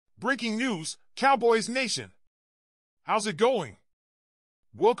Breaking news, Cowboys Nation. How's it going?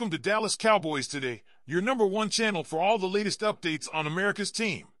 Welcome to Dallas Cowboys Today, your #1 channel for all the latest updates on America's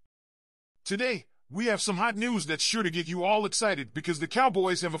team. Today, we have some hot news that's sure to get you all excited because the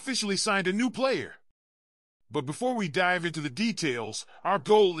Cowboys have officially signed a new player. But before we dive into the details, our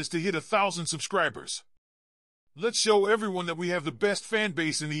goal is to hit 1,000 subscribers. Let's show everyone that we have the best fan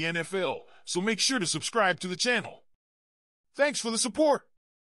base in the NFL, so make sure to subscribe to the channel. Thanks for the support!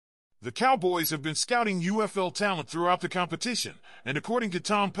 The Cowboys have been scouting UFL talent throughout the competition, and according to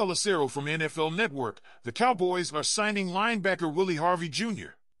Tom Pelissero from NFL Network, the Cowboys are signing linebacker Willie Harvey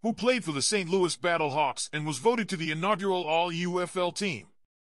Jr., who played for the St. Louis Battlehawks and was voted to the inaugural All-UFL Team.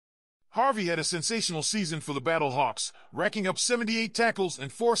 Harvey had a sensational season for the Battlehawks, racking up 78 tackles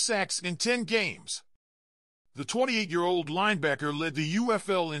and 4 sacks in 10 games. The 28-year-old linebacker led the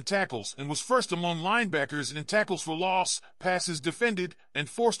UFL in tackles and was first among linebackers in tackles for loss, passes defended, and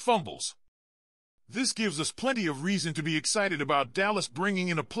forced fumbles. This gives us plenty of reason to be excited about Dallas bringing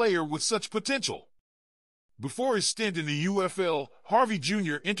in a player with such potential. Before his stint in the UFL, Harvey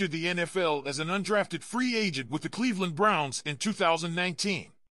Jr. entered the NFL as an undrafted free agent with the Cleveland Browns in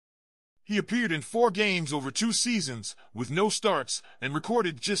 2019. He appeared in 4 games over 2 seasons, with no starts, and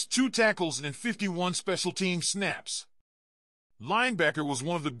recorded just 2 tackles and 51 special team snaps. Linebacker was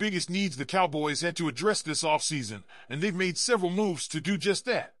one of the biggest needs the Cowboys had to address this offseason, and they've made several moves to do just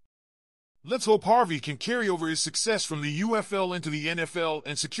that. Let's hope Harvey can carry over his success from the UFL into the NFL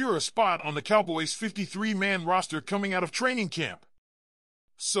and secure a spot on the Cowboys' 53-man roster coming out of training camp.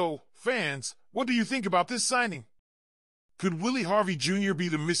 So, fans, what do you think about this signing? Could Willie Harvey Jr. be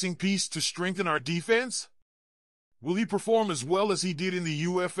the missing piece to strengthen our defense? Will he perform as well as he did in the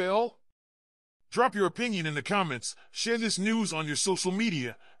UFL? Drop your opinion in the comments, share this news on your social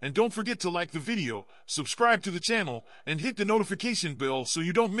media, and don't forget to like the video, subscribe to the channel, and hit the notification bell so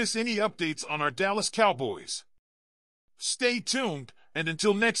you don't miss any updates on our Dallas Cowboys. Stay tuned, and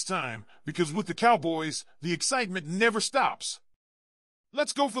until next time, because with the Cowboys, the excitement never stops.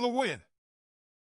 Let's go for the win!